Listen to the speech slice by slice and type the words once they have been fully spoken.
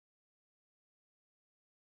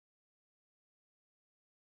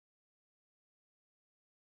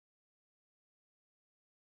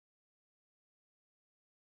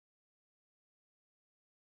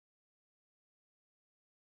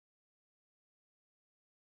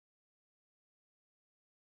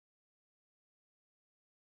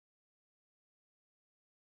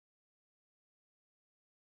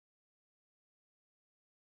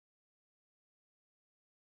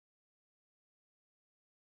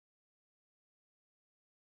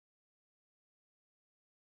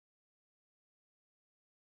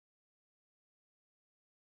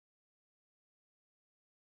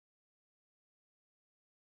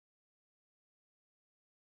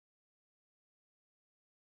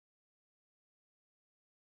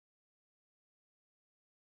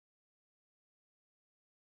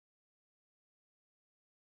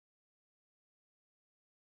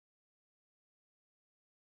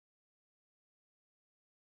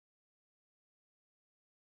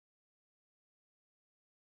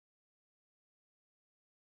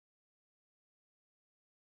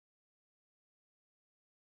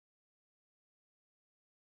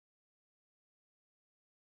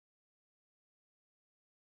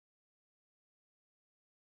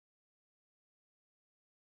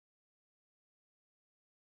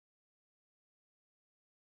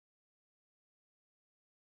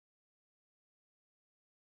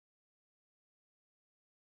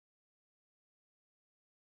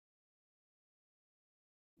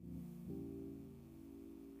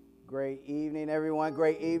Great evening, everyone.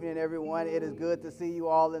 Great evening, everyone. It is good to see you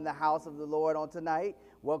all in the house of the Lord on tonight.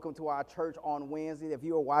 Welcome to our church on Wednesday. If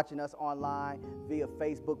you are watching us online via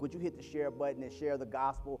Facebook, would you hit the share button and share the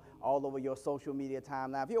gospel all over your social media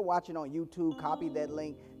timeline? If you're watching on YouTube, copy that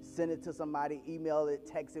link, send it to somebody, email it,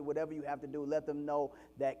 text it, whatever you have to do. Let them know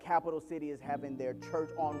that Capital City is having their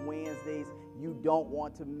church on Wednesdays. You don't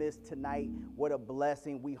want to miss tonight. What a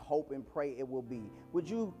blessing. We hope and pray it will be. Would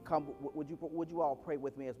you all pray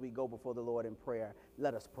with me as we go before the Lord in prayer?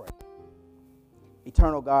 Let us pray.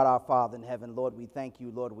 Eternal God, our Father in heaven, Lord, we thank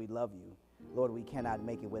you. Lord, we love you. Lord, we cannot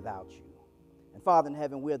make it without you. And Father in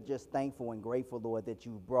heaven, we're just thankful and grateful, Lord, that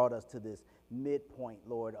you've brought us to this midpoint,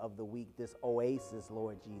 Lord, of the week, this oasis,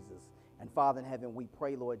 Lord Jesus. And Father in heaven, we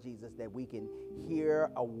pray, Lord Jesus, that we can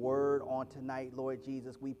hear a word on tonight, Lord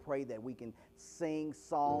Jesus. We pray that we can sing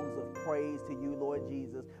songs of praise to you, Lord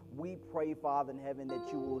Jesus. We pray, Father in heaven,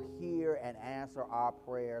 that you will hear and answer our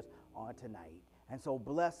prayers on tonight. And so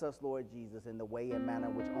bless us, Lord Jesus, in the way and manner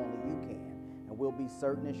which only you can. And we'll be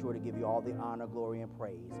certain and sure to give you all the honor, glory, and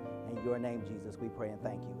praise. In your name, Jesus, we pray and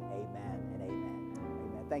thank you. Amen and amen.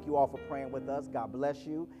 Amen. Thank you all for praying with us. God bless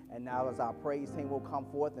you. And now as our praise team will come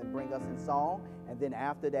forth and bring us in song. And then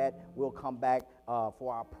after that, we'll come back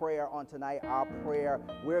for our prayer on tonight. Our prayer,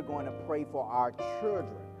 we're going to pray for our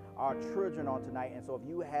children on tonight. And so if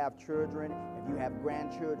you have children, if you have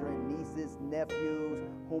grandchildren, nieces, nephews,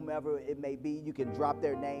 whomever it may be, you can drop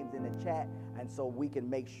their names in the chat, and so we can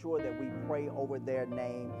make sure that we pray over their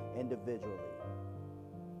name individually.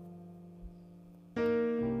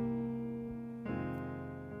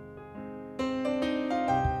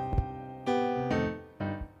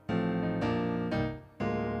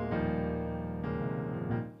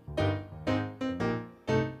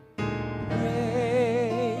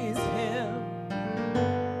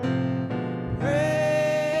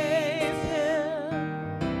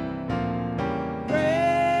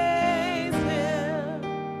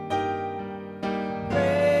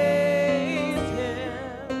 Praise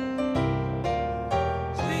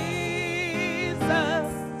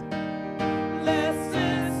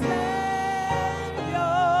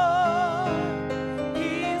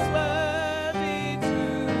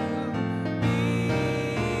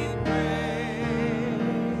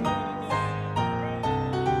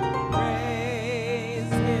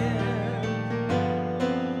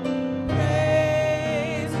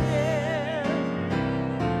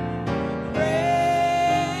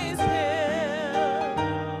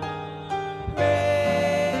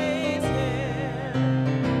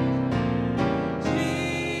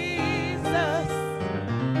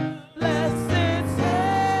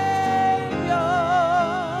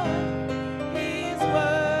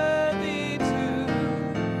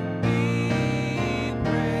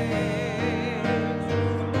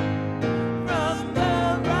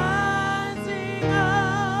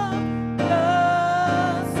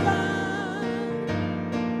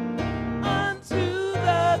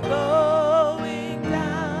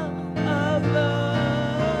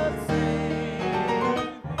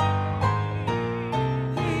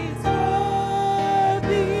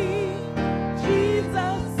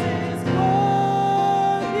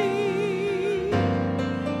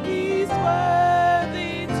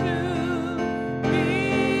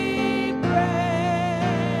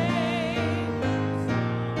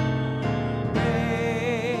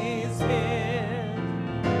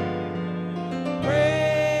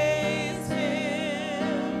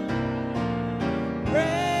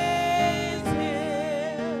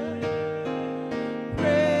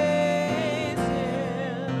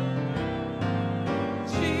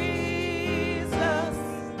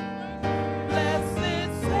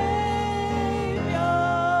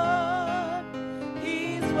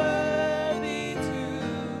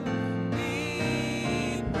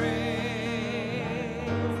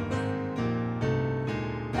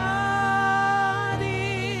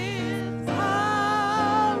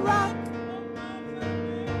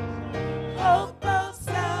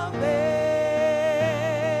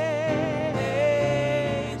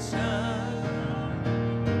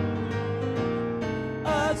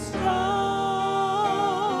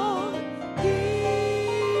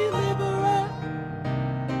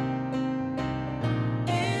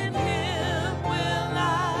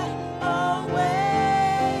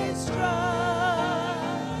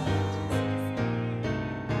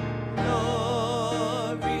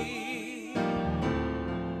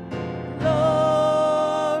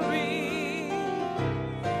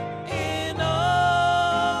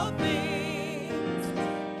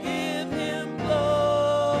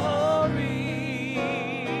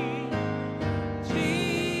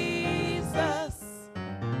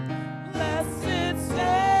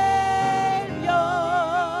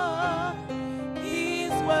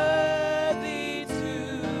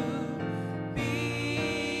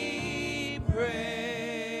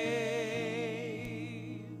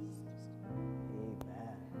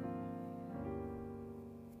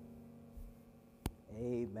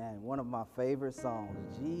of my favorite songs.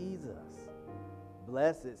 Jesus,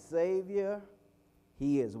 blessed Savior,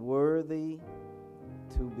 he is worthy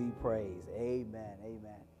to be praised. Amen,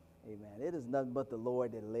 amen, amen. It is nothing but the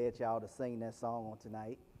Lord that led y'all to sing that song on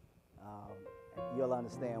tonight. You'll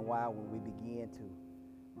understand why when we begin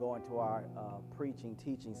to go into our preaching,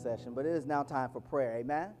 teaching session. But it is now time for prayer.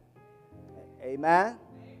 Amen? Amen?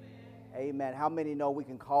 Amen. How many know we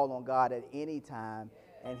can call on God at any time,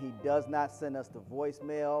 and he does not send us the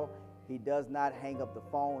voicemail? He does not hang up the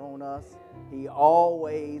phone on us. He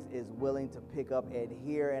always is willing to pick up and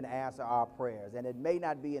hear and answer our prayers. And it may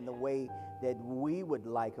not be in the way that we would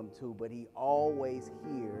like him to, but he always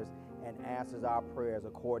hears and answers our prayers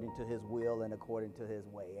according to his will and according to his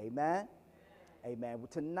way. Amen? Amen. Well,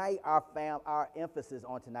 tonight, our emphasis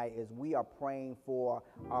on tonight is we are praying for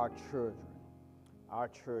our children. Our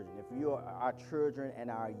children. If you are our children and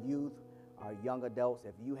our youth, our young adults,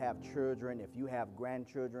 if you have children, if you have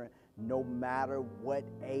grandchildren, no matter what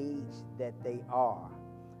age that they are,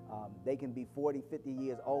 they can be 40, 50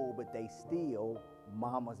 years old, but they still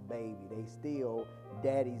mama's baby. They still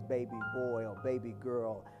daddy's baby boy or baby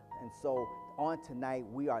girl. And so on tonight,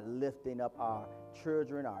 we are lifting up our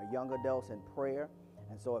children, our young adults in prayer.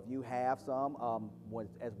 And so if you have some,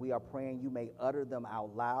 as we are praying, you may utter them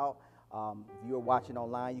out loud. If you're watching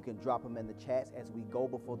online, you can drop them in the chats as we go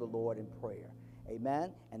before the Lord in prayer.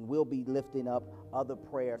 Amen? And we'll be lifting up other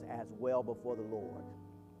prayers as well before the Lord.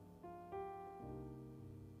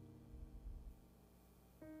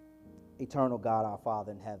 Eternal God, our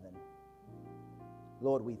Father in heaven,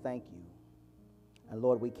 Lord, we thank you. And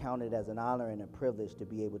Lord, we count it as an honor and a privilege to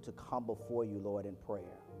be able to come before you, Lord, in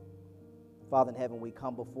prayer. Father in heaven, we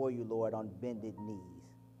come before you, Lord, on bended knees.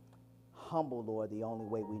 Humble, Lord, the only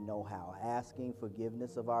way we know how, asking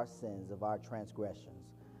forgiveness of our sins, of our transgressions,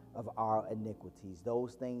 of our iniquities.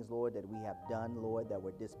 Those things, Lord, that we have done, Lord, that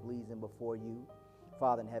were displeasing before you.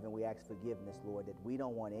 Father in heaven, we ask forgiveness, Lord, that we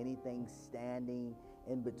don't want anything standing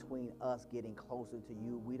in between us getting closer to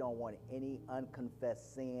you. We don't want any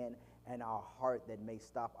unconfessed sin in our heart that may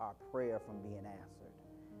stop our prayer from being answered.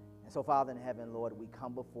 And so, Father in heaven, Lord, we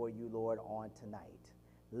come before you, Lord, on tonight,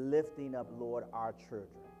 lifting up, Lord, our children.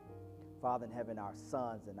 Father in heaven, our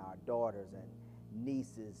sons and our daughters and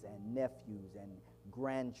nieces and nephews and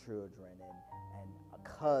grandchildren and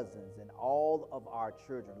cousins and all of our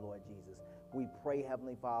children, Lord Jesus. We pray,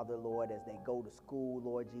 Heavenly Father, Lord, as they go to school,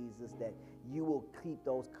 Lord Jesus, that you will keep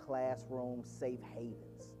those classrooms safe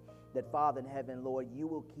havens. That, Father in heaven, Lord, you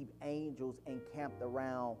will keep angels encamped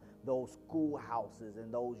around those schoolhouses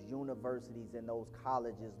and those universities and those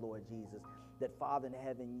colleges, Lord Jesus. That, Father in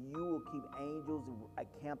heaven, you will keep angels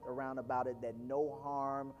camped around about it, that no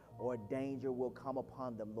harm or danger will come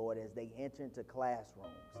upon them, Lord, as they enter into classrooms.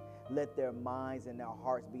 Let their minds and their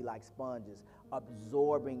hearts be like sponges,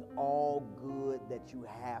 absorbing all good that you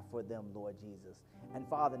have for them, Lord Jesus. And,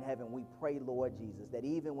 Father in heaven, we pray, Lord Jesus, that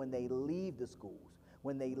even when they leave the schools,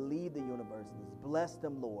 when they leave the universities, bless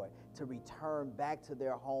them, Lord, to return back to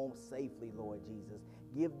their homes safely, Lord Jesus.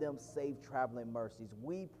 Give them safe traveling mercies.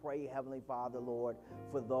 We pray, Heavenly Father, Lord,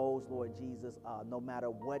 for those, Lord Jesus, no matter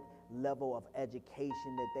what level of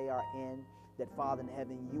education that they are in, that, Father in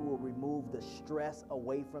heaven, you will remove the stress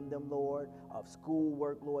away from them, Lord, of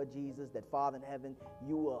schoolwork, Lord Jesus. That, Father in heaven,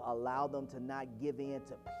 you will allow them to not give in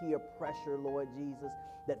to peer pressure, Lord Jesus.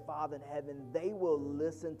 That, Father in heaven, they will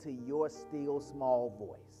listen to your still small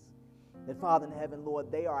voice. That, Father in heaven,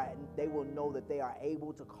 Lord, they will know that they are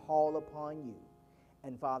able to call upon you.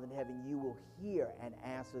 And, Father in heaven, you will hear and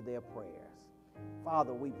answer their prayers.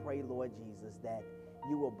 Father, we pray, Lord Jesus, that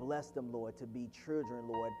you will bless them, Lord, to be children,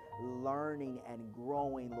 Lord, learning and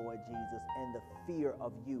growing, Lord Jesus, in the fear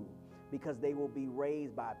of you, because they will be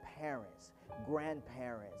raised by parents,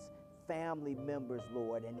 grandparents, family members,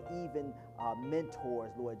 Lord, and even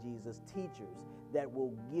mentors, Lord Jesus, teachers that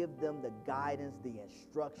will give them the guidance, the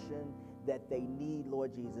instruction that they need,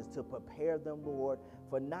 Lord Jesus, to prepare them, Lord,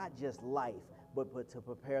 for not just life, but to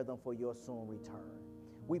prepare them for your soon return.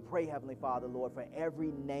 We pray, Heavenly Father, Lord, for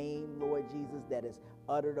every name, Lord Jesus, that is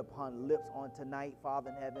uttered upon lips on tonight,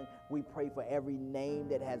 Father in heaven. We pray for every name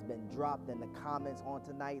that has been dropped in the comments on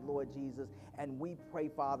tonight, Lord Jesus. And we pray,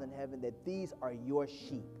 Father in heaven, that these are your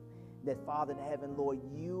sheep. That, Father in heaven, Lord,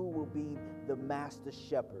 you will be the master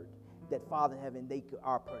shepherd. that, Father in heaven, they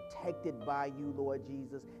are protected by you, Lord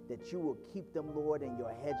Jesus, that you will keep them, Lord, in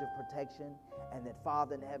your hedge of protection, and that,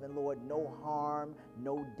 Father in heaven, Lord, no harm,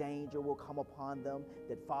 no danger will come upon them.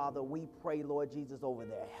 That, Father, we pray, Lord Jesus, over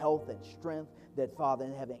their health and strength, that, Father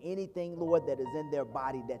in heaven, anything, Lord, that is in their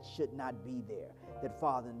body that should not be there, that,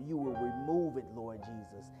 Father, you will remove it, Lord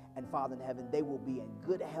Jesus. And, Father in heaven, they will be in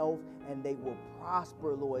good health and they will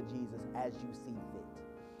prosper, Lord Jesus, as you see fit.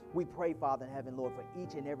 We pray, Father in heaven, Lord, for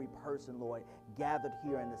each and every person, Lord, gathered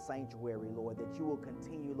here in the sanctuary, Lord, that you will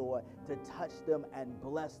continue, Lord, to touch them and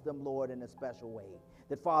bless them, Lord, in a special way.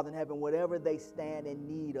 That, Father in heaven, whatever they stand in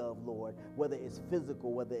need of, Lord, whether it's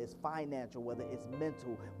physical, whether it's financial, whether it's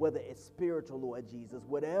mental, whether it's spiritual, Lord Jesus,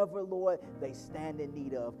 whatever, Lord, they stand in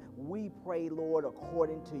need of, we pray, Lord,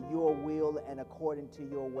 according to your will and according to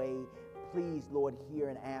your way. Please, Lord, hear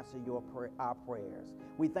and answer our prayers.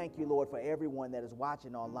 We thank you, Lord, for everyone that is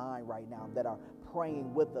watching online right now that are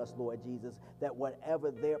praying with us, Lord Jesus, that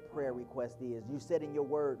whatever their prayer request is, you said in your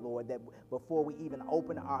word, Lord, that before we even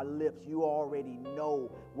open our lips, you already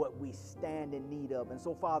know what we stand in need of. And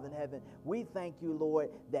so, Father in heaven, we thank you, Lord,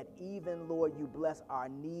 that even, Lord, you bless our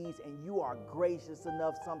needs, and you are gracious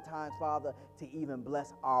enough sometimes, Father, to even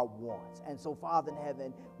bless our wants. And so, Father in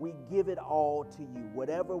heaven, we give it all to you.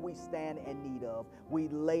 Whatever we stand in need of, we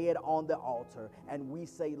lay it on the altar, and we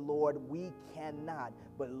say, Lord, we cannot,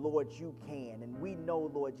 but Lord, you can. And we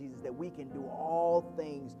know, Lord Jesus, that we can do all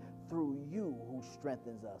things through you who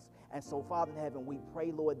strengthens us. And so, Father in heaven, we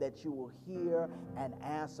pray, Lord, that you will hear and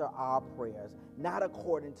answer our prayers, not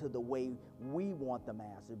according to the way we want them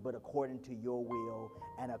answered, but according to your will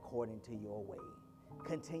and according to your way.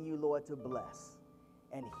 Continue, Lord, to bless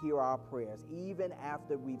and hear our prayers, even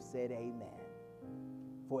after we've said amen.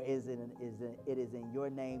 For it is in your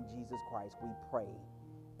name, Jesus Christ, we pray,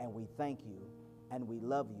 and we thank you, and we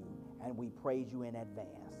love you, and we praise you in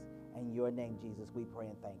advance. In your name, Jesus, we pray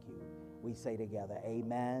and thank you. We say together,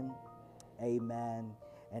 amen, amen,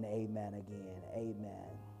 and amen again.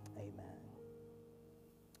 Amen, amen,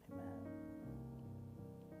 amen,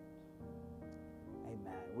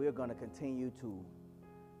 amen. We're going to continue to,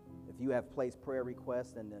 if you have placed prayer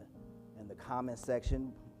requests in the comment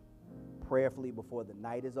section, prayerfully before the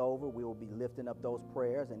night is over, we will be lifting up those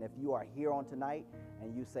prayers. And if you are here on tonight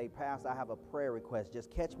and you say, Pastor, I have a prayer request, just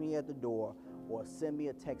catch me at the door or send me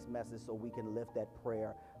a text message so we can lift that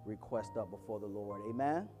prayer request up before the Lord.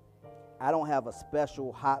 Amen? I don't have a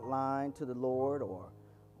special hotline to the Lord or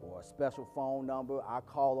a special phone number. I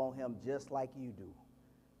call on him just like you do.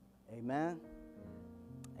 Amen?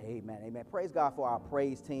 Amen. Amen. Praise God for our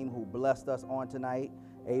praise team who blessed us on tonight.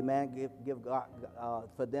 Amen. Give God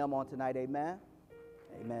for them on tonight. Amen.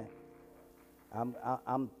 Amen.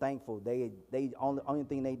 I'm thankful. They only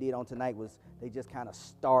thing they did on tonight was they just kind of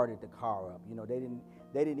started the car up. You know, they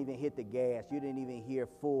didn't even hit the gas. You didn't even hear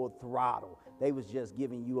full throttle. They was just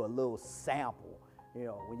giving you a little sample. You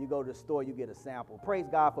know, when you go to the store, you get a sample. Praise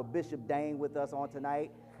God for Bishop Dane with us on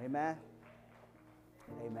tonight. Amen.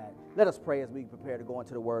 Amen. Let us pray as we prepare to go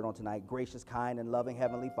into the word on tonight. Gracious, kind, and loving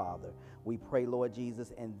Heavenly Father, we pray, Lord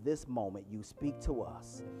Jesus, in this moment you speak to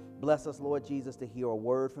us. Bless us, Lord Jesus, to hear a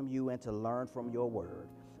word from you and to learn from your word.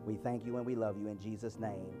 We thank you and we love you in Jesus'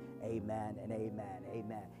 name. Amen and amen.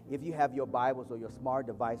 Amen. If you have your Bibles or your smart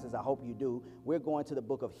devices, I hope you do. We're going to the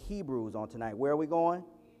book of Hebrews on tonight. Where are we going?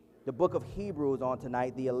 The book of Hebrews on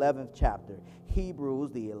tonight, the 11th chapter.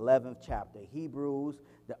 Hebrews, the 11th chapter. Hebrews,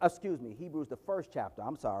 the first chapter.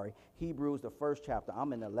 I'm sorry. Hebrews, the first chapter.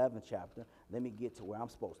 I'm in the 11th chapter. Let me get to where I'm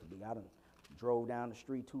supposed to be. I done drove down the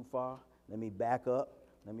street too far. Let me back up.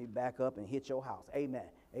 Let me back up and hit your house. Amen.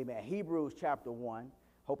 Amen. Hebrews chapter 1.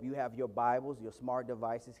 Hope you have your Bibles, your smart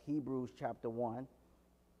devices. Hebrews chapter 1.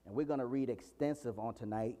 And we're going to read extensive on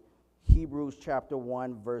tonight. Hebrews chapter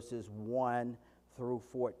 1, verses 1 through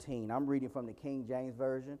 14. I'm reading from the King James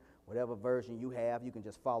Version. Whatever version you have, you can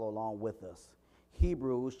just follow along with us.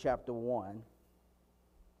 Hebrews chapter 1,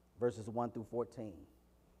 verses 1 through 14.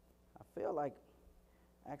 I feel like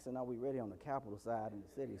asking, are we ready on the capital side and the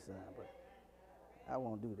city side? But I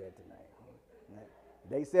won't do that tonight.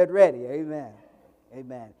 They said ready. Amen.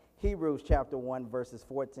 Amen. Hebrews chapter 1, verses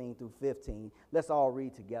 14 through 15. Let's all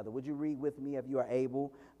read together. Would you read with me if you are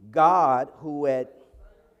able? God, who and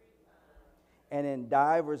in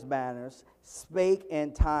divers manners spake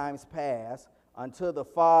in times past unto the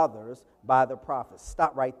fathers by the prophets.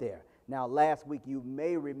 Stop right there. Now, last week you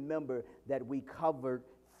may remember that we covered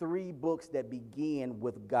 3 books that begin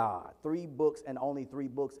with God. 3 books and only 3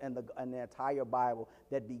 books in the entire Bible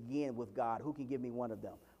that begin with God. Who can give me one of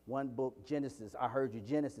them? One book, Genesis. I heard you,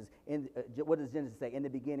 Genesis. What does Genesis say? In the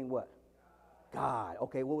beginning, what? God.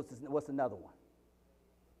 Okay, what's another one?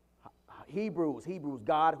 Hebrews,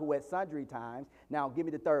 God who at sundry times. Now give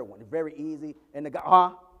me the third one. It's very easy. And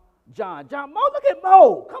John, Mo, look at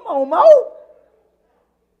Mo. Come on, Mo.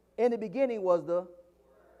 In the beginning was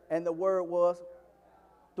and the word was.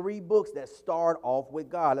 3 books that start off with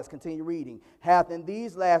God. Let's continue reading. Hath in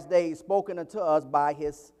these last days spoken unto us by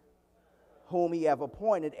his, whom he hath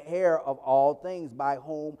appointed heir of all things, by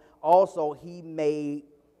whom also he made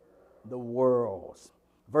the worlds.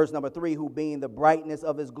 Verse number 3, who being the brightness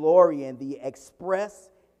of his glory and the express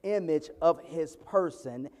image of his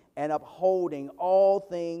person, and upholding all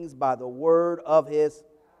things by the word of his,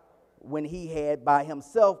 when he had by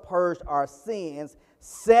himself purged our sins,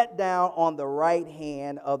 sat down on the right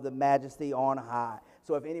hand of the majesty on high.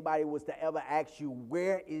 So if anybody was to ever ask you,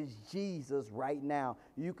 where is Jesus right now?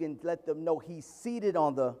 You can let them know he's seated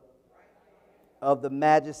on the of the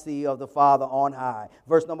majesty of the Father on high.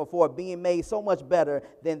 Verse number 4, being made so much better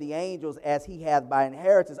than the angels, as he hath by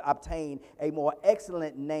inheritance obtained a more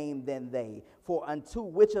excellent name than they. For unto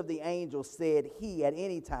which of the angels said he at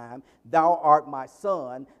any time, thou art my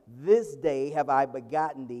son, this day have I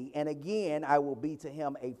begotten thee, and again I will be to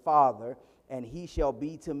him a father, and he shall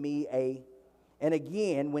be to me a... And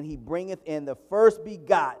again, when he bringeth in the first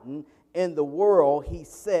begotten in the world, he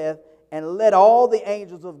saith, and let all the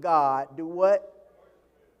angels of God do what?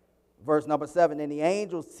 Verse number 7, and the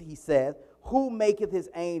angels, he saith, who maketh his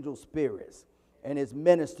angels spirits, and his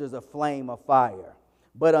ministers a flame of fire.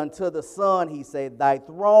 But unto the Son, he said, thy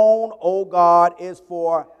throne, O God, is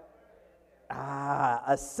for...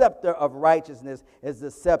 a scepter of righteousness is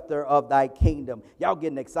the scepter of thy kingdom. Y'all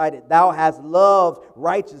getting excited. Thou hast loved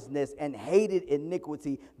righteousness and hated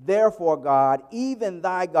iniquity. Therefore, God, even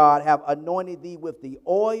thy God, have anointed thee with the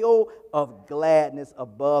oil of gladness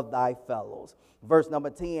above thy fellows. Verse number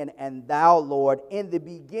 10, and thou, Lord, in the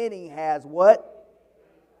beginning has what?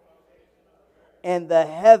 And the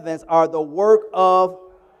heavens are the work of...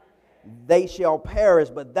 They shall perish,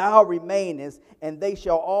 but thou remainest, and they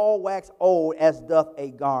shall all wax old as doth a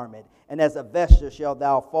garment. And as a vesture shalt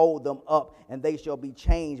thou fold them up, and they shall be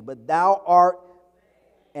changed. But thou art,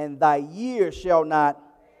 and thy years shall not.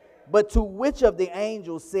 But to which of the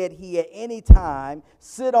angels said he at any time,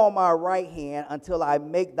 sit on my right hand until I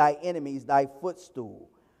make thy enemies thy footstool?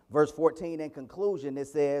 Verse 14, in conclusion, it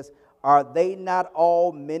says, are they not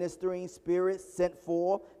all ministering spirits sent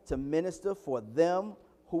forth to minister for them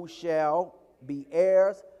who shall be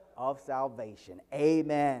heirs of salvation?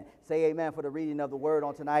 Amen. Say amen for the reading of the word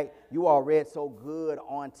on tonight. You all read so good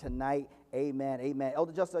on tonight. Amen. Amen.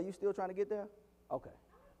 Elder Justice, are you still trying to get there? Okay.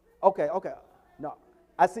 No,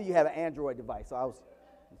 I see you have an Android device, so I was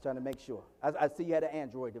trying to make sure. I see you had an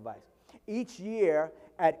Android device. Each year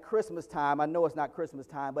at Christmas time, I know it's not Christmas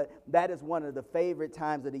time, but that is one of the favorite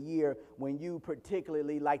times of the year when you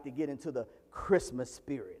particularly like to get into the Christmas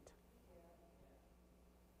spirit.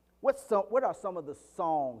 What are some of the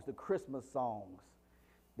songs, the Christmas songs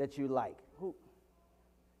that you like?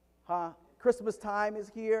 Christmas time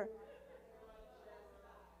is here.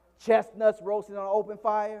 Chestnuts roasting on an open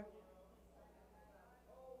fire.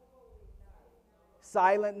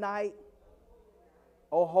 Silent Night.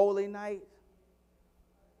 O Holy Night.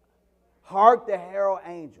 Hark the Herald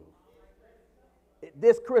Angels.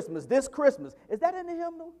 This Christmas. Is that in the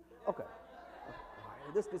hymnal? Okay.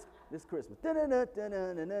 This Christmas.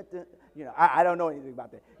 You know, I don't know anything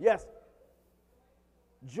about that. Yes.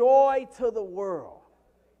 Joy to the world.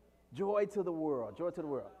 Joy to the world. Joy to the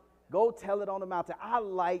world. Go tell it on the mountain. I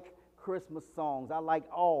like Christmas songs. I like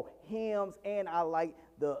all hymns, and I like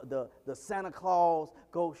the Santa Claus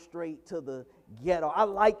go straight to the ghetto. I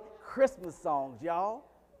like Christmas songs, y'all.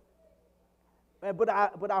 But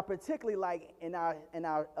I particularly like in our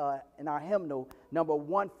hymnal number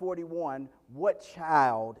 141, what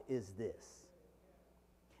child is this?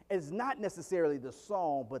 It's not necessarily the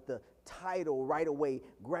song, but the title right away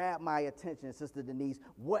grabbed my attention, Sister Denise.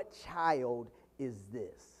 What child is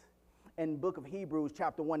this? In the book of Hebrews,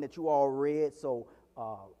 chapter 1 that you all read so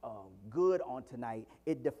good on tonight,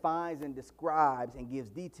 it defines and describes and gives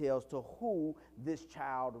details to who this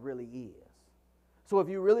child really is. So if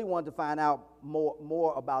you really want to find out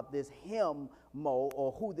more about this hymn,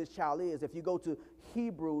 or who this child is, if you go to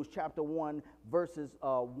Hebrews chapter 1, verses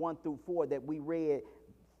 1 through 4 that we read,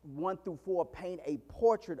 1 through 4 paint a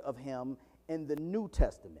portrait of him in the New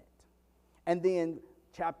Testament. And then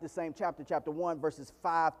chapter 1, verses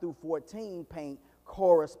 5 through 14 paint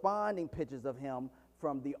corresponding pictures of him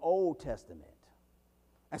from the Old Testament.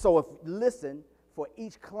 And so if listen, for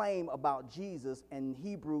each claim about Jesus in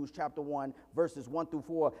Hebrews chapter 1, verses 1 through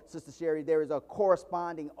 4, Sister Sherry, there is a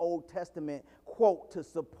corresponding Old Testament quote to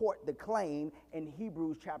support the claim in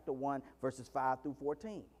Hebrews chapter 1, verses 5 through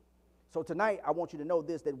 14. So tonight, I want you to know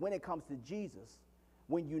this, that when it comes to Jesus,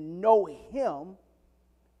 when you know him,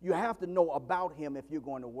 you have to know about him if you're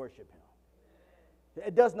going to worship him.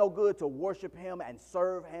 It does no good to worship him and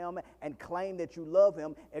serve him and claim that you love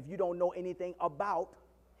him if you don't know anything about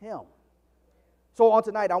him. So on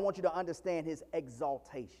tonight, I want you to understand his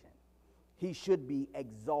exaltation. He should be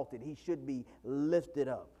exalted. He should be lifted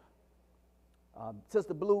up.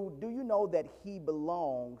 Sister Blue, do you know that he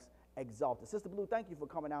belongs exalted? Sister Blue, thank you for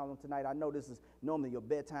coming out on tonight. I know this is normally your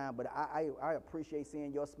bedtime, but I appreciate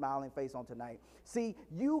seeing your smiling face on tonight. See,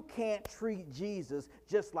 you can't treat Jesus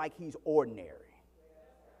just like he's ordinary.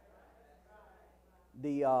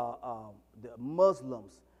 The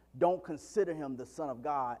Muslims don't consider him the Son of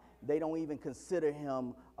God. They don't even consider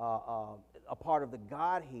him a part of the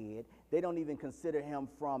Godhead. They don't even consider him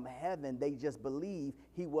from heaven. They just believe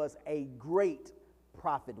he was a great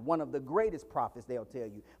prophet, one of the greatest prophets, they'll tell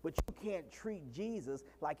you. But you can't treat Jesus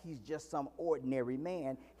like he's just some ordinary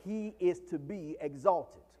man. He is to be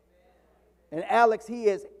exalted. And Alex, he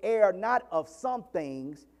is heir not of some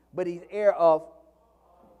things, but he's heir of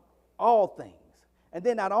all things. And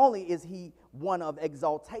then not only is he one of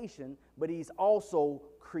exaltation, but he's also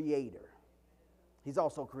creator. He's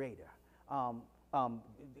also creator.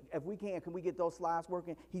 If we can we get those slides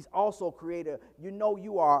working? He's also creator. You know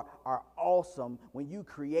you are awesome when you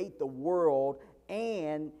create the world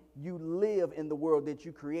and you live in the world that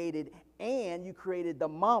you created, and you created the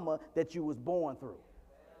mama that you was born through.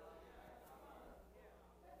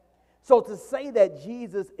 So to say that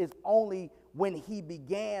Jesus is only when he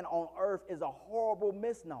began on earth is a horrible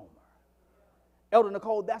misnomer. Elder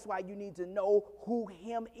Nicole, that's why you need to know who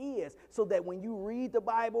him is, so that when you read the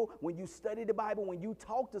Bible, when you study the Bible, when you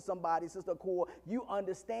talk to somebody, Sister Core, you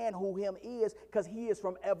understand who him is, because he is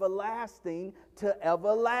from everlasting to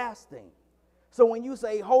everlasting. So when you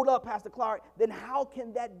say, hold up, Pastor Clark, then how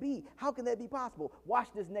can that be? How can that be possible? Watch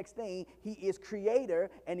this next thing. He is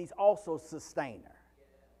creator and he's also sustainer.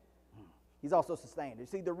 He's also sustainer.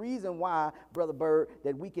 See, the reason why, Brother Bird,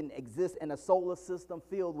 that we can exist in a solar system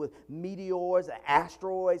filled with meteors and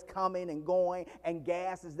asteroids coming and going and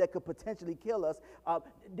gases that could potentially kill us,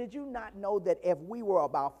 did you not know that if we were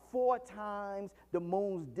about 4 times the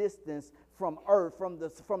moon's distance from Earth, from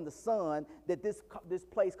the sun, that this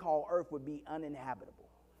place called Earth would be uninhabitable?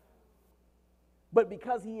 But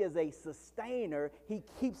because he is a sustainer, he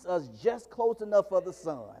keeps us just close enough for the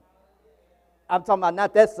sun. I'm talking about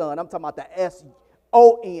not that sun. I'm talking about the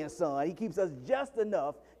S-O-N sun. He keeps us just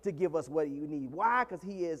enough to give us what you need. Why? Because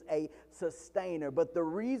he is a sustainer. But the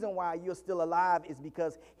reason why you're still alive is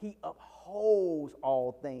because he upholds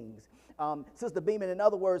all things. Sister Beeman, in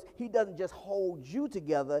other words, he doesn't just hold you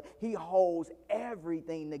together. He holds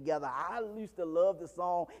everything together. I used to love the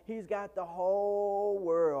song, he's got the whole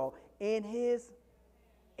world in his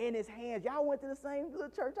hands. Y'all went to the same little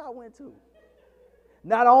church I went to.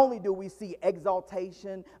 Not only do we see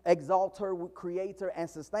exaltation, exalter, creator, and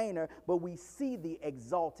sustainer, but we see the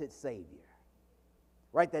exalted Savior.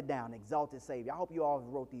 Write that down, exalted Savior. I hope you all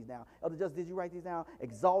wrote these down. Elder Justice, did you write these down?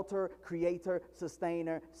 Exalter, creator,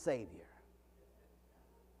 sustainer, Savior.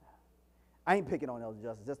 I ain't picking on Elder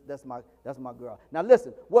Justice. That's my girl. Now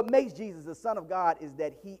listen, what makes Jesus the Son of God is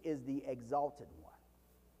that he is the exalted one.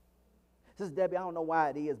 Sister Debbie, I don't know why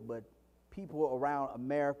it is, but people around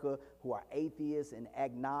America who are atheists and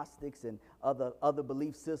agnostics and other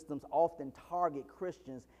belief systems often target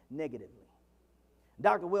Christians negatively.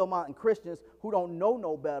 Dr. Wilmot and Christians who don't know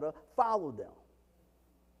no better follow them.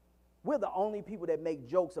 We're the only people that make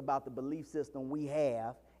jokes about the belief system we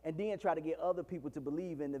have and then try to get other people to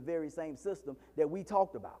believe in the very same system that we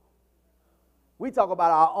talked about. We talk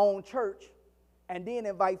about our own church and then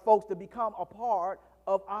invite folks to become a part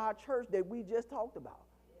of our church that we just talked about.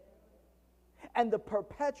 And the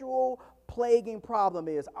perpetual plaguing problem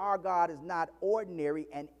is our God is not ordinary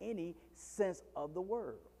in any sense of the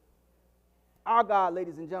word. Our God,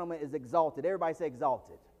 ladies and gentlemen, is exalted. Everybody say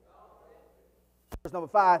exalted. Verse number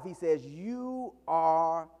 5, he says, you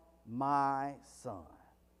are my son.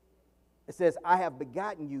 It says, I have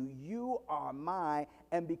begotten you. You are mine.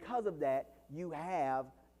 And because of that, you have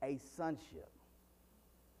a sonship.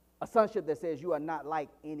 A sonship that says you are not like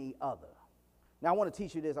any other. Now, I want to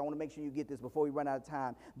teach you this. I want to make sure you get this before we run out of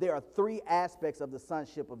time. There are 3 aspects of the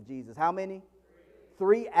sonship of Jesus. How many?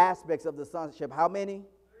 3 aspects of the sonship. How many? 3.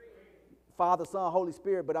 Father, Son, Holy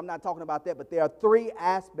Spirit, but I'm not talking about that. But there are 3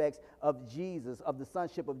 aspects of Jesus, of the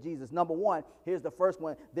sonship of Jesus. Number 1, here's the first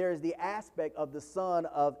one. There is the aspect of the Son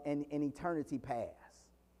of an eternity past.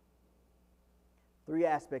 3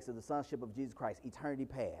 aspects of the sonship of Jesus Christ, eternity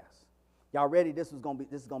past. Y'all ready? This is going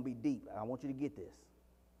to be deep. I want you to get this.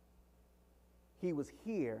 He was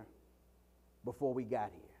here before we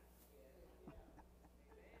got here.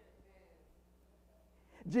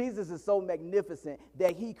 Jesus is so magnificent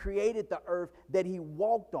that he created the earth that he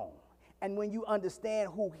walked on. And when you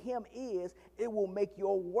understand who him is, it will make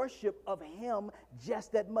your worship of him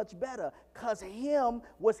just that much better, because him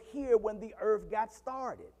was here when the earth got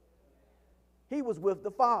started. He was with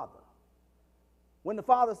the Father. When the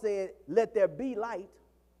Father said, let there be light,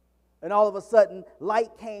 and all of a sudden,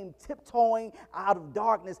 light came tiptoeing out of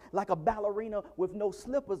darkness like a ballerina with no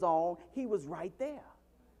slippers on, he was right there.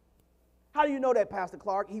 How do you know that, Pastor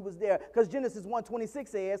Clark? He was there because Genesis 1:26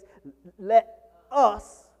 says, let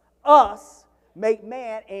us make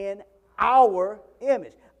man in our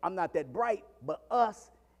image. I'm not that bright, but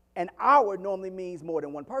us and our normally means more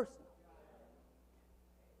than one person.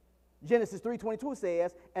 Genesis 3:22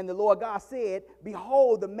 says, and the Lord God said,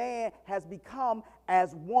 behold, the man has become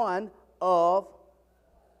as one of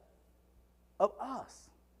us.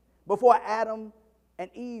 Before Adam and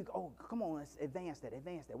Eve, oh, come on, let's advance that.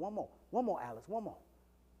 One more, Alice, one more.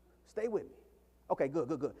 Stay with me. Okay,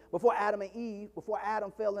 good. Before Adam and Eve, before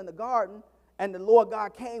Adam fell in the garden, and the Lord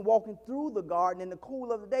God came walking through the garden in the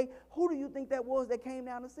cool of the day, who do you think that was that came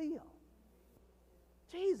down to see him?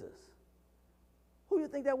 Jesus. Who do you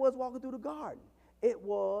think that was walking through the garden? It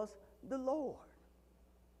was the Lord.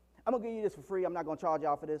 I'm going to give you this for free. I'm not going to charge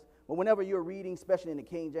y'all for this. But whenever you're reading, especially in the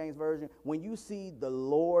King James Version, when you see the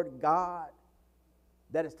Lord God,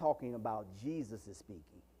 that is talking about Jesus is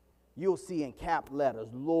speaking. You'll see in cap letters,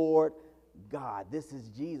 Lord God. This is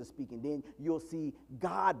Jesus speaking. Then you'll see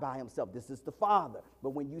God by himself. This is the Father. But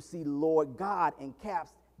when you see Lord God in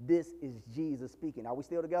caps, this is Jesus speaking. Are we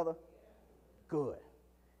still together? Good.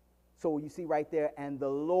 So you see right there, and the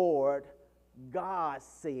Lord God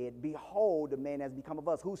said, behold, the man has become of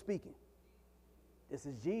us. Who's speaking? This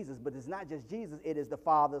is Jesus, but it's not just Jesus. It is the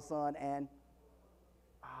Father, Son, and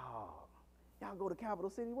y'all go to Capital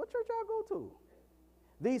City. What church y'all go to?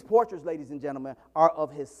 These portraits, ladies and gentlemen, are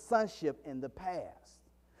of his sonship in the past.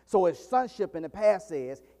 So his sonship in the past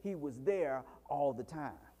says he was there all the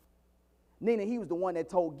time. Meaning he was the one that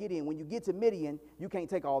told Gideon, when you get to Midian, you can't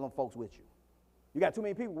take all them folks with you. You got too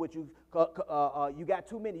many people with you. You got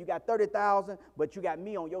too many. You got 30,000, but you got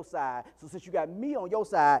me on your side. So since you got me on your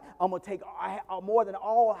side, I'm going to take more than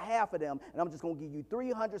all half of them, and I'm just going to give you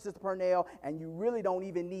 300, Sister Purnell, and you really don't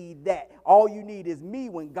even need that. All you need is me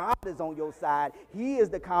when God is on your side. He is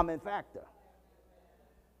the common factor.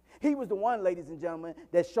 He was the one, ladies and gentlemen,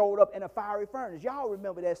 that showed up in a fiery furnace. Y'all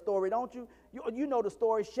remember that story, don't you? You know the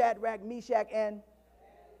story, Shadrach, Meshach, and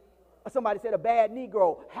somebody said a bad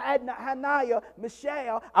Negro. Hananiah,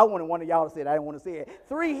 Mishael. I wanted one of y'all to say it. I didn't want to say it.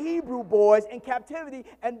 3 Hebrew boys in captivity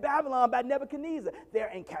in Babylon by Nebuchadnezzar. They're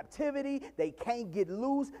in captivity. They can't get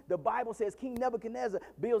loose. The Bible says King Nebuchadnezzar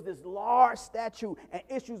builds this large statue and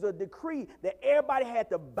issues a decree that everybody had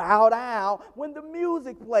to bow down when the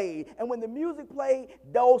music played. And when the music played,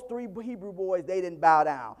 those 3 Hebrew boys, they didn't bow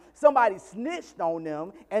down. Somebody snitched on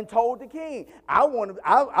them and told the king. I would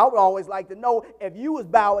always like to know, if you was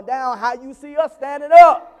bowing down, how you see us standing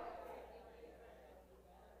up.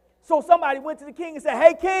 So somebody went to the king and said,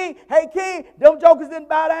 hey king, them jokers didn't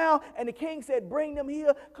bow down. And the king said, bring them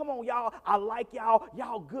here. Come on, y'all. I like y'all.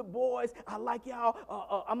 Y'all good boys. I like y'all.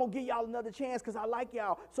 I'm going to give y'all another chance because I like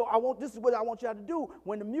y'all. So this is what I want y'all to do.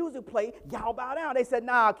 When the music play, y'all bow down. They said,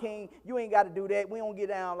 nah, king, you ain't got to do that. We don't get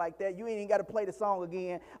down like that. You ain't even got to play the song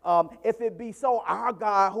again. If it be so, our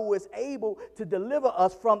God who is able to deliver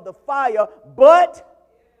us from the fire, but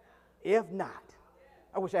if not.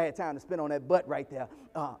 I wish I had time to spend on that but right there.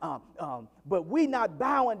 But we not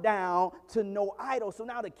bowing down to no idol. So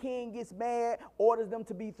now the king gets mad, orders them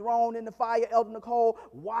to be thrown in the fire. Elder Nicole,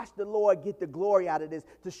 watch the Lord get the glory out of this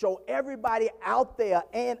to show everybody out there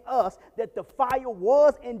and us that the fire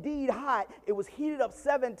was indeed hot. It was heated up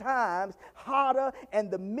 7 times hotter,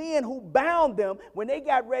 and the men who bound them, when they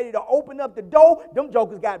got ready to open up the door, them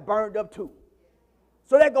jokers got burned up too.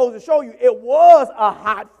 So that goes to show you it was a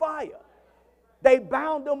hot fire. They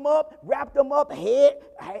bound them up, wrapped them up,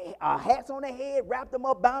 hats on their head, wrapped them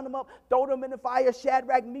up, bound them up, throw them in the fire.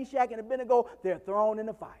 Shadrach, Meshach, and Abednego, they're thrown in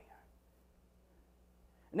the fire.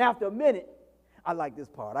 And after a minute, I like this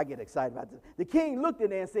part. I get excited about this. The king looked at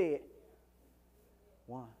them and said,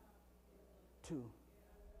 1, 2,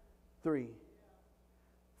 3,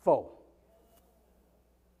 4.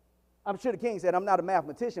 I'm sure the king said, I'm not a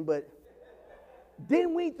mathematician, but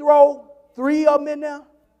didn't we throw 3 of them in there?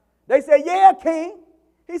 They said, yeah, king.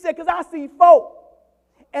 He said, because I see 4.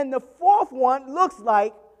 And the 4th one looks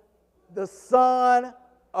like the Son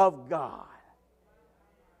of God.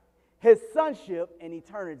 His sonship in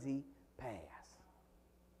eternity past.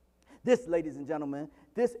 This, ladies and gentlemen,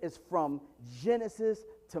 This is from Genesis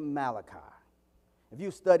to Malachi. If you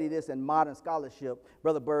study this in modern scholarship,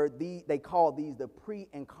 Brother Bird, they call these the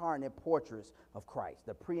pre-incarnate portraits of Christ,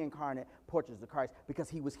 the pre-incarnate portraits of Christ, because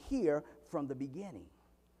he was here from the beginning.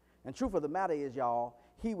 And truth of the matter is, y'all,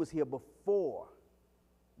 he was here before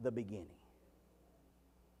the beginning.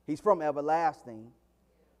 He's from everlasting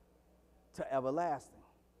to everlasting.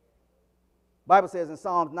 Bible says in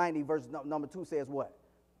Psalms 90, verse number 2 says what?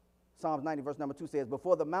 Psalms 90, verse number 2 says,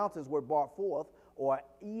 before the mountains were brought forth, or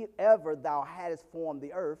ever thou hadst formed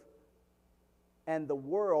the earth and the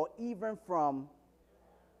world, even from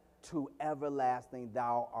to everlasting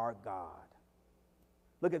thou art God.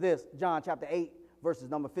 Look at this, John chapter 8, verses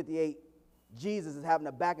number 58. Jesus is having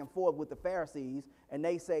a back and forth with the Pharisees, and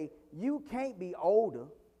they say, you can't be older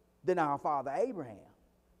than our father Abraham.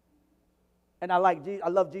 And I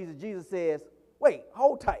love Jesus. Jesus says, wait,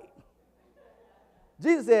 hold tight.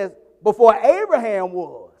 Jesus says, before Abraham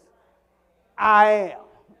was, I am.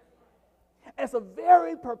 It's a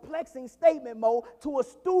very perplexing statement, Mo, to a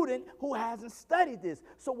student who hasn't studied this.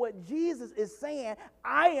 So what Jesus is saying,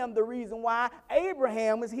 I am the reason why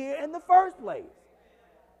Abraham is here in the first place.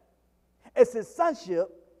 It's his sonship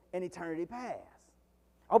in eternity past.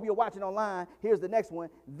 I hope you're watching online. Here's the next one.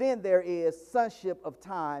 Then there is sonship of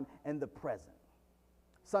time in the present.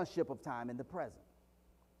 Sonship of time in the present.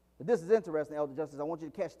 But this is interesting, Elder Justice. I want you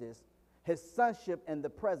to catch this. His sonship in the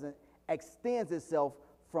present extends itself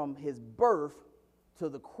from his birth to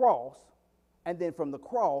the cross, and then from the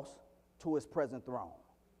cross to his present throne.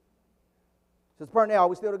 Sister Pernell, are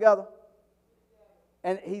we still together?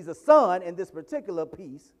 And he's a son in this particular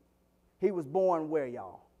piece. He was born where,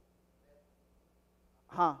 y'all?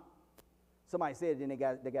 Huh? Somebody said it and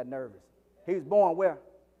they got nervous. He was born where?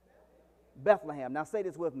 Bethlehem. Now say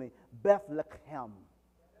this with me. Bethlehem.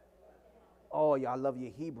 Oh, y'all love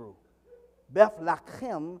your Hebrew.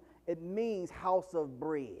 Bethlehem, it means house of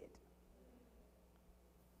bread.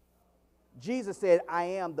 Jesus said, I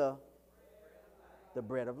am the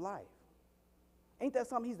bread of life. Ain't that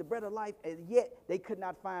something? He's the bread of life, and yet they could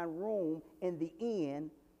not find room in the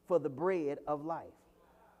inn for the bread of life.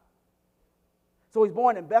 So he's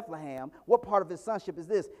born in Bethlehem. What part of his sonship is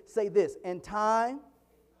this? Say this, in time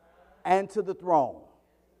and to the throne.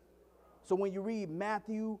 So when you read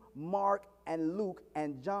Matthew, Mark, and Luke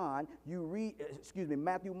and John,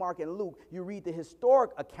 Matthew, Mark, and Luke, you read the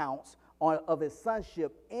historic accounts of his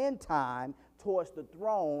sonship in time towards the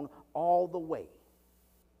throne all the way.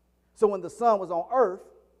 So when the Son was on earth,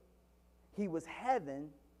 he was heaven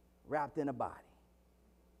wrapped in a body.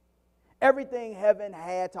 Everything heaven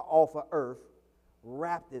had to offer earth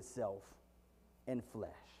wrapped itself in flesh.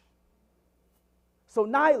 So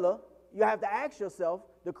Nyla, you have to ask yourself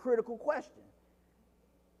the critical question.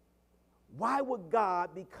 Why would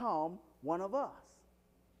God become one of us?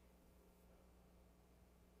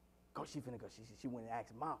 She went and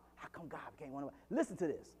asked, Mom, how come God became one of us? Listen to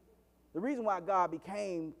this. The reason why God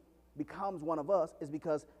becomes one of us is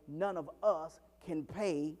because none of us can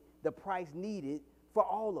pay the price needed for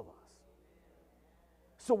all of us.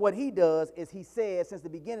 So what he does is he says, since the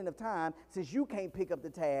beginning of time, since you can't pick up the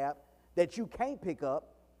tab that you can't pick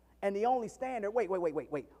up, and the only standard, wait,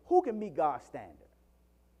 who can meet God's standard?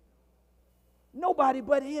 Nobody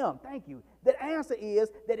but him. Thank you. The answer is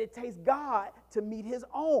that it takes God to meet his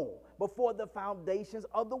own before the foundations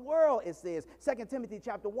of the world, it says. 2 Timothy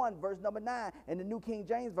chapter 1, verse number 9, and the New King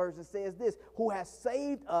James Version says this, who has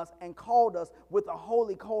saved us and called us with a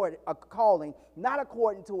holy calling, not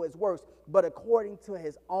according to his works, but according to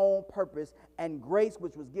his own purpose and grace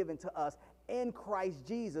which was given to us in Christ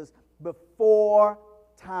Jesus before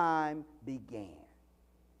time began.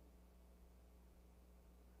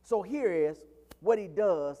 So here is what he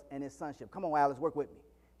does in his sonship. Come on, Alice, work with me.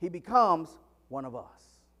 He becomes one of us.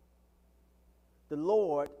 The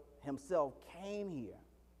Lord himself came here,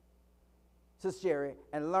 Sister Sherry,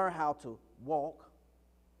 and learned how to walk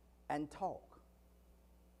and talk.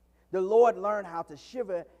 The Lord learned how to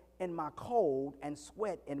shiver in my cold and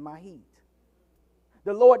sweat in my heat.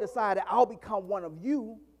 The Lord decided, I'll become one of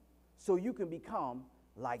you so you can become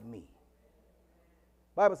like me.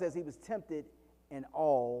 The Bible says he was tempted in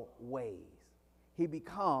all ways. He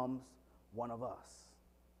becomes one of us.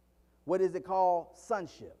 What is it called?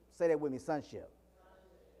 Sonship. Say that with me, sonship.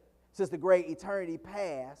 Since the great eternity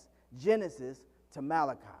past, Genesis to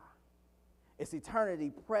Malachi. It's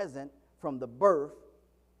eternity present from the birth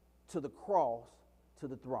to the cross to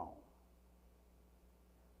the throne.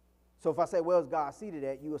 So if I say, where's God seated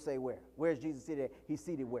at? You will say where? Where's Jesus seated at? He's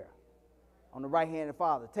seated where? On the right hand of the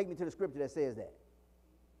Father. Take me to the scripture that says that.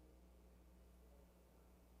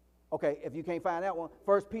 Okay, if you can't find that one,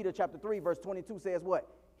 1 Peter chapter 3, verse 22 says what?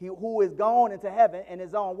 He who is gone into heaven and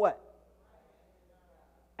is on what?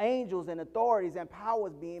 Angels and authorities and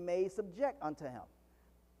powers being made subject unto him.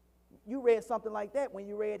 You read something like that when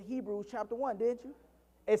you read Hebrews chapter 1, didn't you?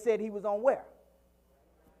 It said he was on where?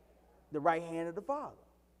 The right hand of the Father.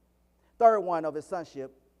 Third one of his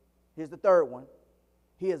sonship, here's the third one.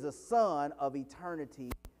 He is a son of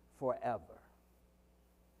eternity forever.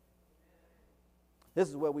 This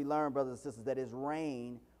is where we learn, brothers and sisters, that his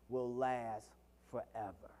reign will last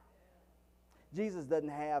forever. Jesus doesn't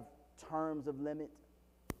have terms of limit.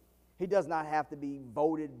 He does not have to be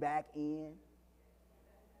voted back in.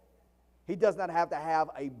 He does not have to have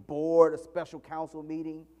a board, a special council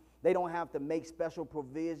meeting. They don't have to make special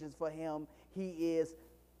provisions for him. His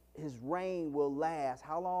reign will last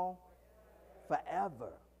how long?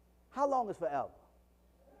 Forever. How long is forever?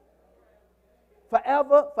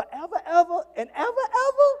 Forever, forever, ever, and ever,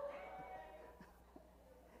 ever?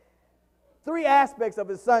 Three aspects of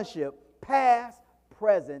his sonship: past,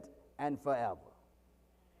 present, and forever.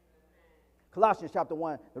 Colossians chapter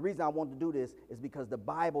 1, the reason I want to do this is because the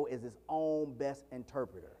Bible is its own best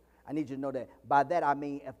interpreter. I need you to know that. By that I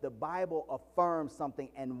mean if the Bible affirms something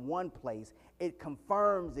in one place, it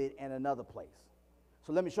confirms it in another place.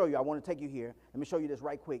 So let me show you. I want to take you here. Let me show you this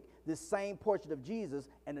right quick. This same portrait of Jesus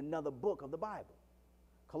in another book of the Bible.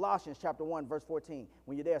 Colossians chapter 1, verse 14.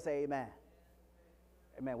 When you're there, say amen.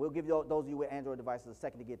 Amen. We'll give you, those of you with Android devices, a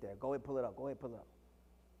second to get there. Go ahead and pull it up. Go ahead and pull it up.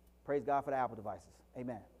 Praise God for the Apple devices.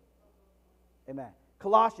 Amen. Amen.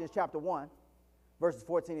 Colossians chapter 1, verses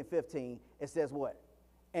 14 and 15, it says what?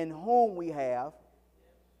 In whom we have,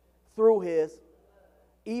 through his,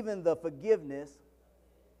 even the forgiveness,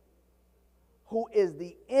 who is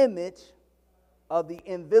the image of the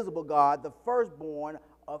invisible God, the firstborn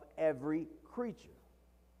of every creature.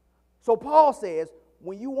 So Paul says,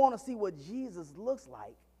 when you want to see what Jesus looks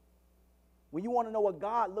like, when you want to know what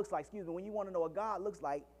God looks like, when you want to know what God looks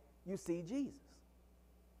like, you see Jesus.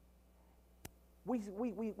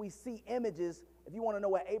 We see images. If you want to know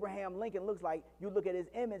what Abraham Lincoln looks like, you look at his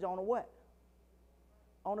image on a what?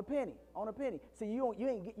 On a penny. On a penny. See, you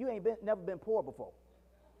ain't never been poor before,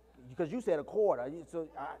 because you said a quarter.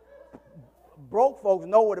 Broke folks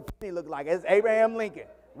know what a penny looks like. It's Abraham Lincoln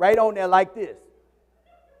right on there like this.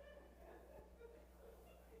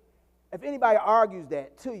 If anybody argues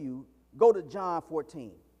that to you, go to John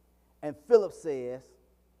 14. And Philip says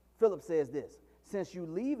this: since you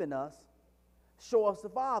leaving us, show us the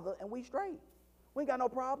Father, and we straight. We ain't got no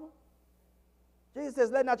problem. Jesus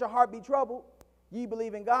says, let not your heart be troubled. Ye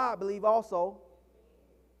believe in God, believe also.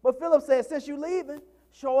 But Philip says, since you leaving,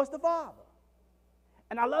 show us the Father.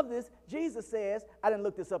 And I love this. Jesus says, I didn't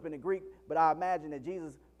look this up in the Greek, but I imagine that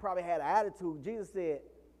Jesus probably had an attitude. Jesus said,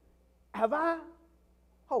 have I?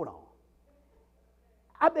 Hold on.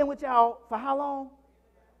 I've been with y'all for how long?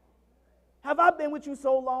 Have I been with you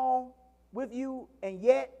so long with you, and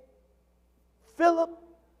yet Philip,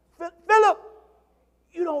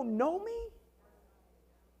 you don't know me?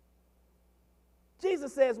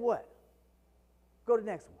 Jesus says what? Go to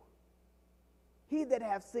the next one. He that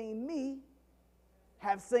have seen me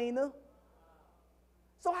have seen the.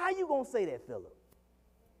 So how you going to say that, Philip?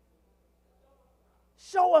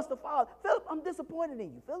 Show us the Father. Philip, I'm disappointed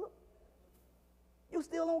in you, Philip. You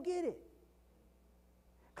still don't get it.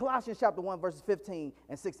 Colossians chapter 1, verses 15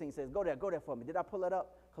 and 16 says, go there for me. Did I pull it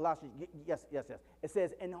up? Colossians, yes. It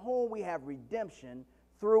says, in whom we have redemption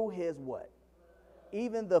through his what?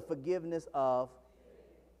 Even the forgiveness of,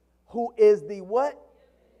 who is the what?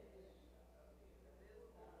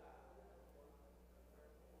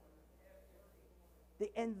 The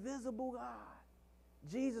invisible God.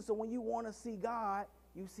 Jesus. So when you want to see God,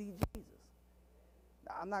 you see Jesus.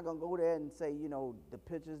 Now, I'm not going to go there and say, the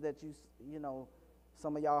pictures that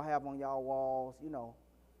some of y'all have on y'all walls,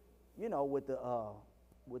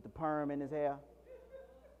 with the perm in his hair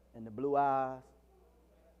and the blue eyes,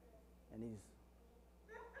 and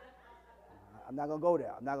I'm not going to go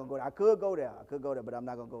there. I could go there, but I'm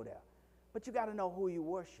not going to go there. But you got to know who you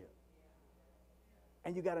worship.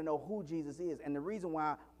 And you got to know who Jesus is. And the reason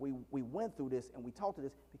why we went through this and we talked to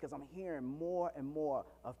this, because I'm hearing more and more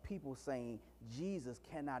of people saying Jesus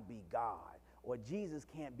cannot be God, or Jesus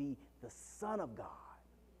can't be the Son of God,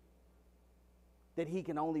 that he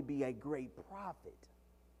can only be a great prophet.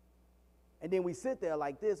 And then we sit there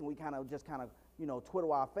like this and we kind of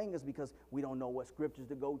twiddle our fingers because we don't know what scriptures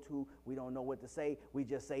to go to. We don't know what to say. We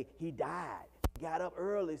just say he died, got up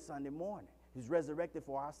early Sunday morning. He's resurrected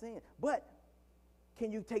for our sins. But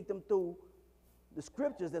can you take them through the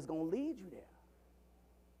scriptures that's going to lead you there?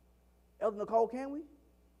 Elder Nicole, can we?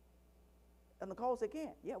 And Nicole said,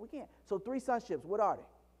 can. Yeah, we can. So 3 sonships, what are they?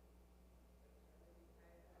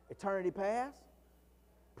 Eternity past,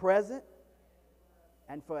 present,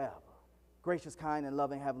 and forever. Gracious, kind, and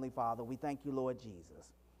loving Heavenly Father, we thank you, Lord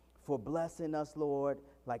Jesus, for blessing us, Lord,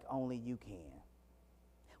 like only you can.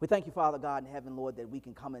 We thank you, Father God in heaven, Lord, that we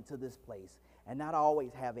can come into this place and not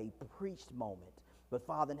always have a preached moment, but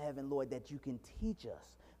Father in heaven, Lord, that you can teach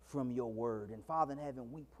us from your word. And Father in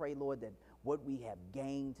heaven, we pray, Lord, that what we have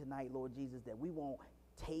gained tonight, Lord Jesus, that we won't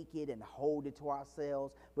take it and hold it to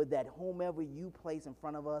ourselves, but that whomever you place in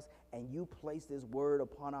front of us and you place this word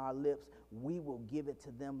upon our lips, we will give it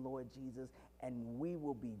to them, Lord Jesus, and we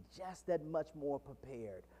will be just that much more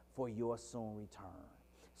prepared for your soon return.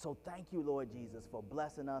 So thank you, Lord Jesus, for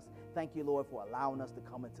blessing us. Thank you, Lord, for allowing us to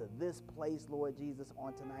come into this place, Lord Jesus,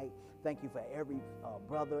 on tonight. Thank you for every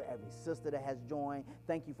brother, every sister that has joined.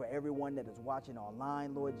 Thank you for everyone that is watching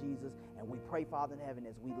online, Lord Jesus. And we pray, Father in heaven,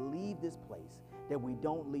 as we leave this place, that we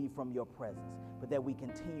don't leave from your presence, but that we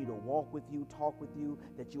continue to walk with you, talk with you,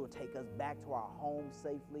 that you will take us back to our homes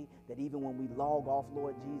safely, that even when we log off,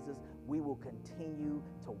 Lord Jesus, we will continue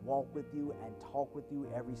to walk with you and talk with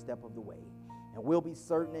you every step of the way. And we'll be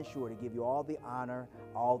certain and sure to give you all the honor,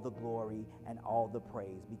 all the glory, and all the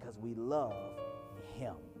praise because we love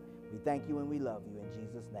him. We thank you and we love you in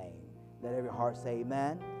Jesus' name. Let every heart say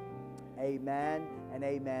amen, amen, and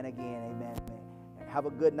amen again. Amen. Have a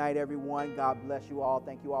good night, everyone. God bless you all.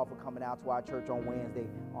 Thank you all for coming out to our church on Wednesday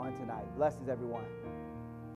on tonight. Blessings, everyone.